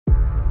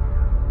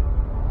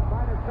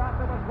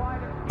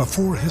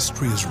Before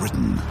history is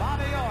written,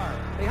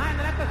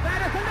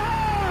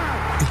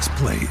 it's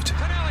played.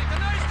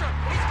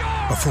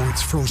 Before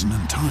it's frozen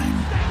in time,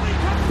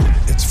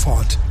 it's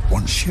fought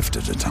one shift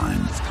at a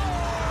time.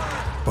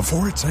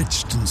 Before it's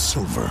etched in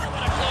silver,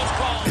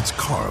 it's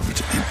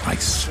carved in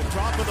ice.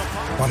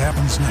 What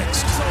happens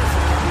next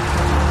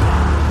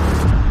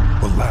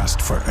will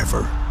last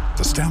forever.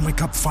 The Stanley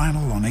Cup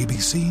Final on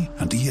ABC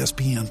and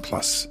ESPN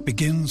Plus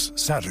begins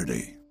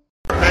Saturday.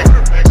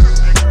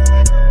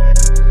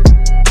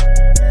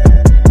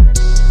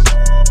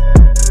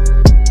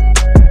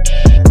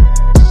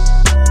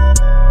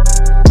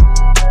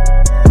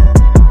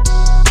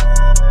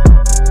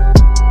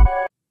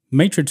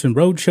 Matrix and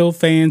Roadshow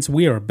fans,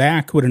 we are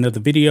back with another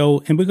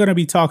video, and we're going to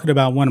be talking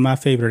about one of my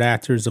favorite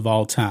actors of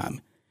all time.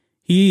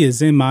 He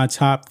is in my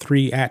top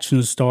 3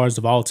 action stars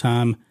of all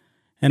time,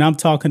 and I'm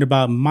talking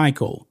about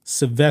Michael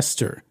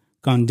Sylvester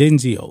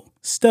Gaudencio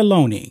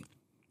Stallone,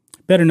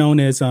 better known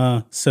as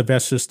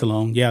Sylvester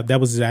Stallone. Yeah,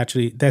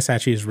 that's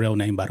actually his real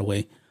name, by the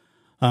way.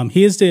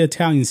 He is the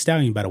Italian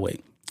Stallion, by the way.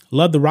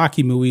 Love the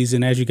Rocky movies,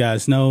 and as you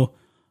guys know,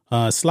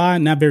 Sly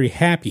not very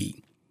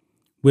happy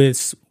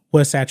with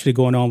what's actually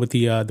going on with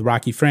the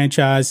Rocky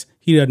franchise.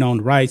 He doesn't own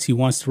the rights. He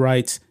wants the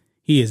rights.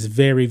 He is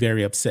very,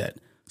 very upset.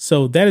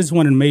 So that is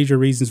one of the major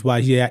reasons why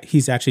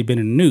he's actually been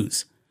in the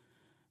news.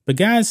 But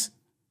guys,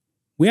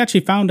 we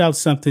actually found out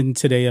something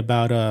today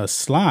about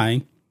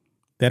Sly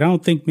that I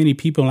don't think many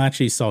people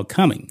actually saw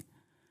coming.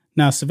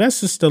 Now,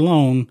 Sylvester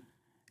Stallone,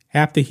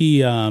 after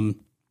he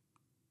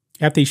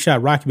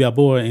shot Rocky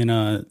Balboa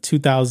in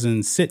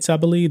 2006, I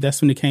believe,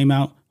 that's when it came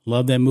out.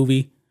 Love that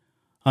movie.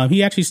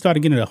 He actually started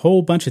getting a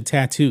whole bunch of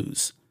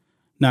tattoos.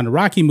 Now, in the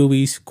Rocky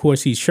movies, of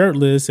course, he's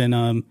shirtless,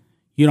 and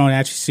you don't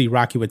actually see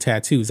Rocky with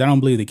tattoos. I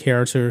don't believe the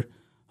character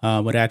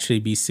would actually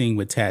be seen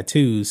with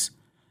tattoos.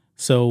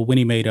 So when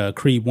he made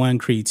Creed 1,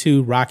 Creed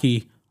 2,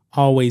 Rocky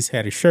always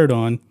had a shirt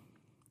on.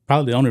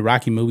 Probably the only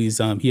Rocky movies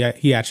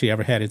he actually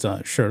ever had his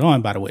shirt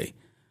on, by the way.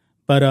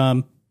 But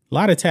a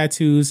lot of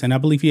tattoos, and I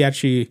believe he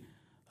actually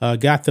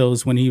got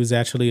those when he was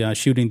actually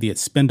shooting The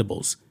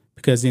Expendables.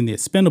 Because in The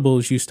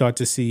Expendables, you start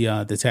to see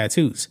the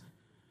tattoos.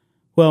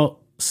 Well,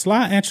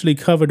 Sly actually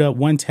covered up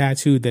one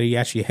tattoo that he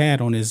actually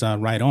had on his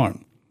right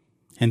arm.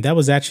 And that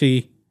was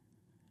actually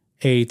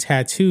a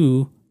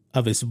tattoo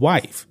of his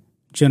wife,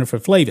 Jennifer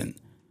Flavin.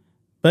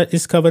 But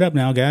it's covered up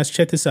now, guys.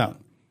 Check this out.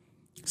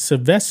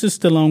 Sylvester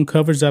Stallone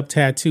covers up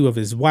tattoo of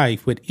his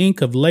wife with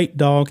ink of Late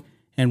Dog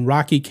and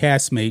Rocky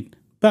castmate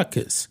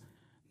Butkus.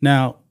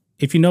 Now,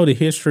 if you know the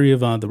history of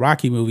the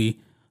Rocky movie,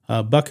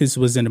 Butkus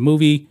was in the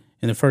movie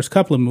in the first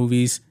couple of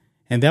movies,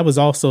 and that was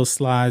also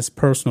Sly's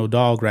personal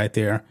dog right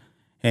there.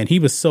 And he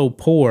was so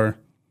poor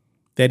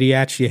that he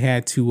actually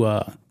had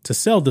to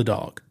sell the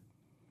dog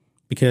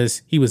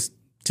because he was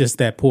just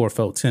that poor,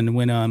 folks. And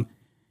when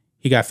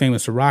he got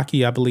famous for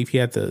Rocky, I believe he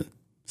had to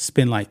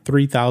spend like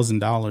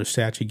 $3,000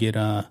 to actually get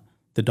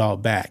the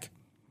dog back.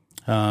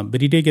 But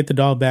he did get the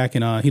dog back,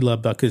 and he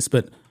loved Butkus.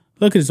 But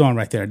look at his arm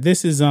right there.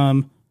 This is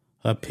a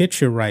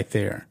picture right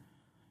there.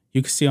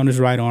 You can see on his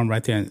right arm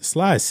right there.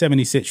 Sly is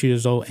 76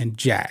 years old and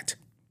jacked.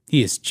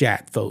 He is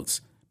jacked,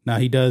 folks. Now,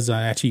 he does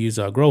actually use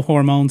growth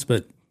hormones,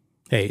 but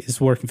hey, it's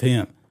working for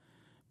him.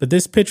 But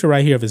this picture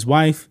right here of his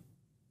wife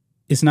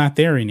is not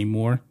there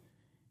anymore.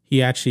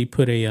 He actually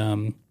put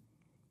a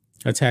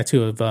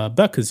tattoo of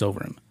Butkus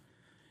over him.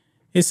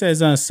 It says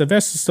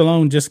Sylvester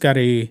Stallone just got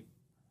a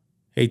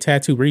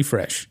tattoo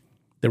refresh.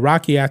 The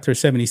Rocky actor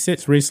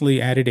 76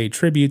 recently added a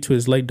tribute to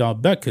his late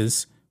dog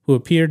Butkus, who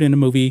appeared in the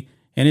movie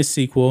and its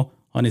sequel,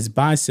 on his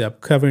bicep,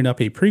 covering up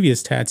a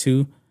previous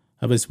tattoo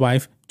of his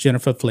wife,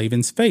 Jennifer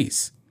Flavin's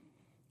face.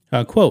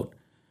 Quote,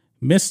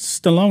 Mr.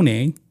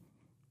 Stallone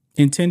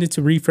intended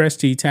to refresh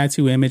the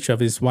tattoo image of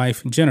his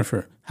wife,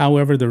 Jennifer.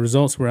 However, the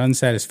results were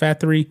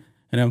unsatisfactory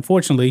and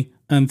unfortunately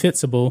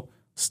unfixable,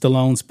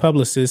 Stallone's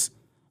publicist,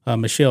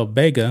 Michelle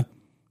Bega,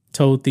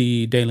 told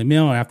the Daily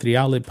Mail after the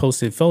outlet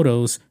posted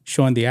photos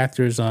showing the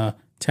actor's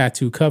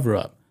tattoo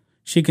cover-up.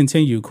 She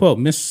continued, quote,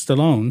 Mr.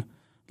 Stallone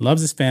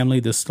loves his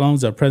family. The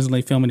Stallones are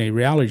presently filming a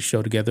reality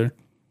show together,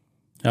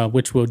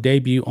 which will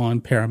debut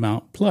on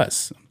Paramount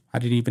Plus. I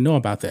didn't even know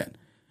about that.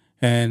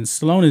 And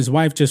Stallone and his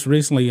wife just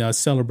recently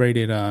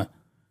celebrated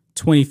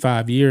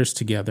 25 years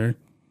together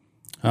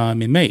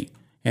in May.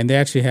 And they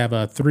actually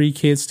have 3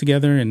 kids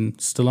together. And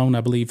Stallone, I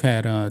believe,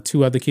 had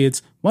 2 other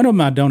kids. One of them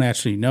I don't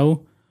actually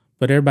know,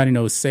 but everybody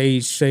knows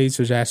Sage. Sage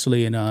was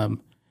actually in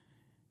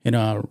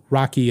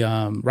Rocky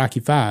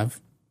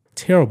 5.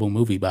 Terrible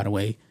movie, by the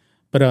way.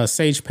 But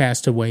Sage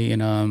passed away in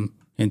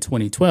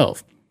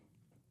 2012.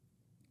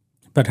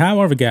 But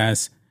however,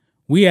 guys,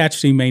 we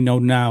actually may know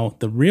now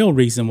the real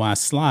reason why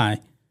Sly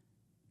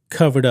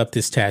covered up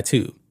this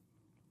tattoo.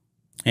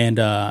 And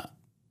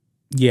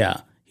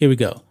yeah, here we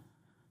go.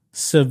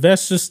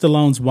 Sylvester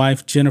Stallone's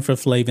wife, Jennifer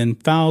Flavin,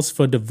 files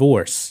for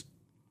divorce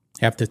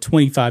after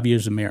 25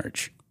 years of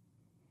marriage.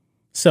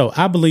 So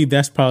I believe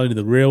that's probably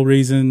the real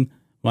reason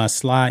why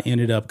Sly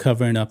ended up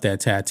covering up that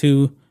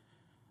tattoo.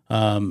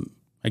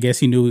 I guess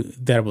he knew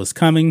that it was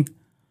coming.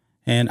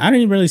 And I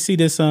didn't really see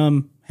this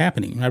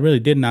happening. I really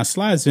did not.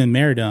 Sly's been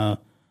married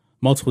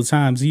multiple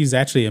times. He's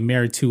actually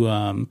married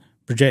to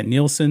Brigitte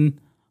Nielsen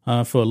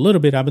for a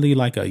little bit, I believe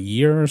like a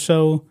year or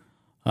so.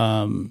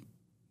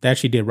 They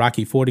actually did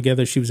Rocky IV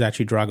together. She was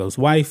actually Drago's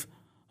wife,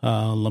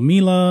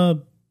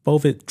 Lamila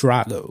Bovit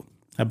Drago.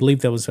 I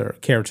believe that was her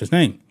character's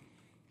name.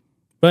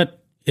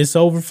 But it's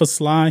over for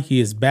Sly. He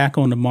is back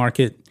on the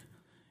market.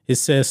 It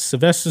says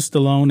Sylvester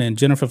Stallone and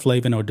Jennifer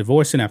Flavin are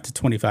divorcing after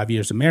 25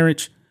 years of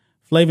marriage.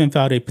 Flavin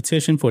filed a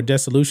petition for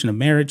dissolution of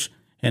marriage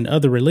and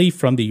other relief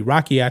from the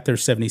Rocky actor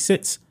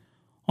 76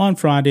 on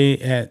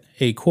Friday at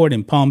a court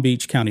in Palm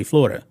Beach County,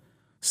 Florida.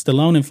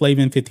 Stallone and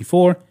Flavin,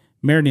 54,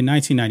 married in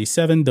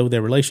 1997, though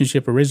their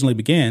relationship originally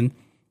began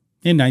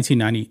in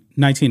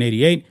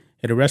 1988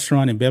 at a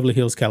restaurant in Beverly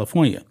Hills,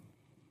 California.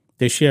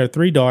 They share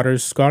 3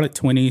 daughters, Scarlett,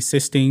 20,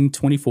 Sistine,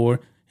 24,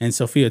 and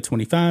Sophia,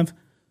 25.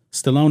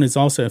 Stallone is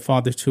also a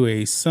father to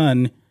a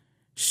son,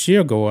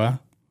 Shirgoa,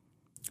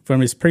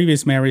 from his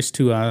previous marriage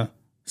to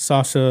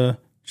Sasha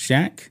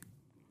Jack.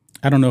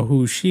 I don't know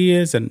who she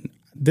is, and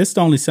this is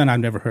the only son I've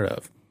never heard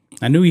of.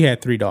 I knew he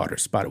had 3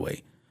 daughters, by the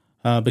way,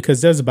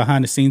 because there's a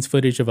behind-the-scenes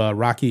footage of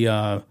Rocky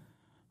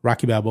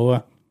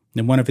Balboa,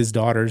 and one of his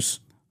daughters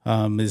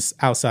is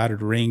outside of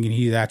the ring, and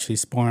he's actually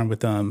sparring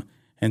with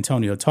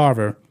Antonio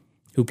Tarver,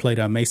 who played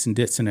Mason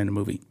Dixon in the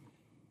movie.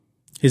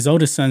 His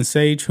oldest son,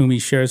 Sage, whom he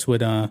shares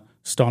with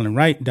Starlin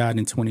Wright, died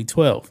in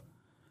 2012.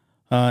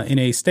 In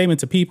a statement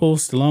to People,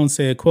 Stallone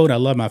said, quote, "I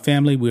love my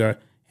family. We are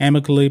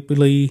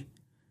amicably,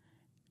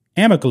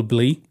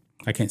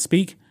 I can't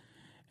speak,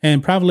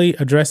 and proudly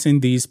addressing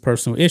these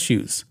personal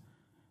issues."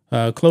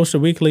 Closer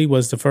Weekly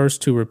was the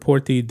first to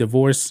report the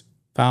divorce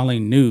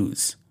filing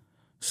news.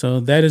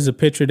 So that is a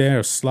picture there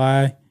of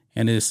Sly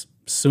and his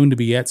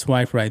soon-to-be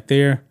ex-wife right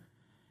there.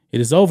 It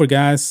is over,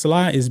 guys.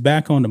 Sly is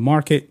back on the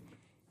market,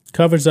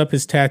 covers up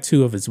his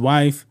tattoo of his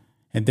wife,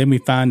 and then we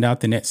find out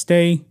the next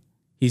day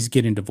he's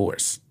getting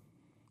divorced.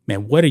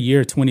 Man, what a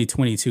year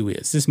 2022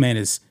 is. This man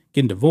is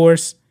getting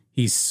divorced.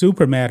 He's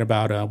super mad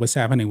about what's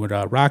happening with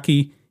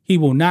Rocky. He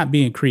will not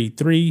be in Creed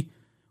 3,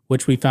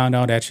 which we found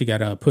out actually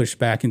got pushed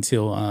back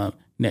until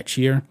next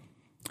year.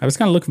 I was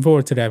kind of looking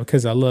forward to that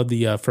because I love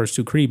the first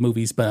 2 Creed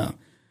movies, but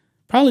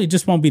probably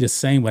just won't be the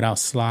same without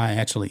Sly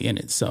actually in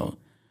it. So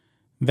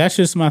that's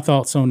just my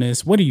thoughts on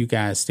this. What do you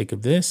guys think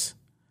of this?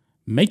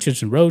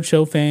 Matrix and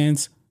Roadshow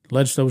fans,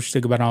 let us know what you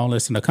think about all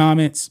this in the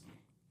comments.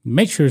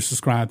 Make sure to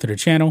subscribe to the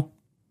channel,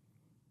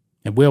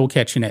 and we'll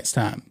catch you next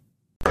time.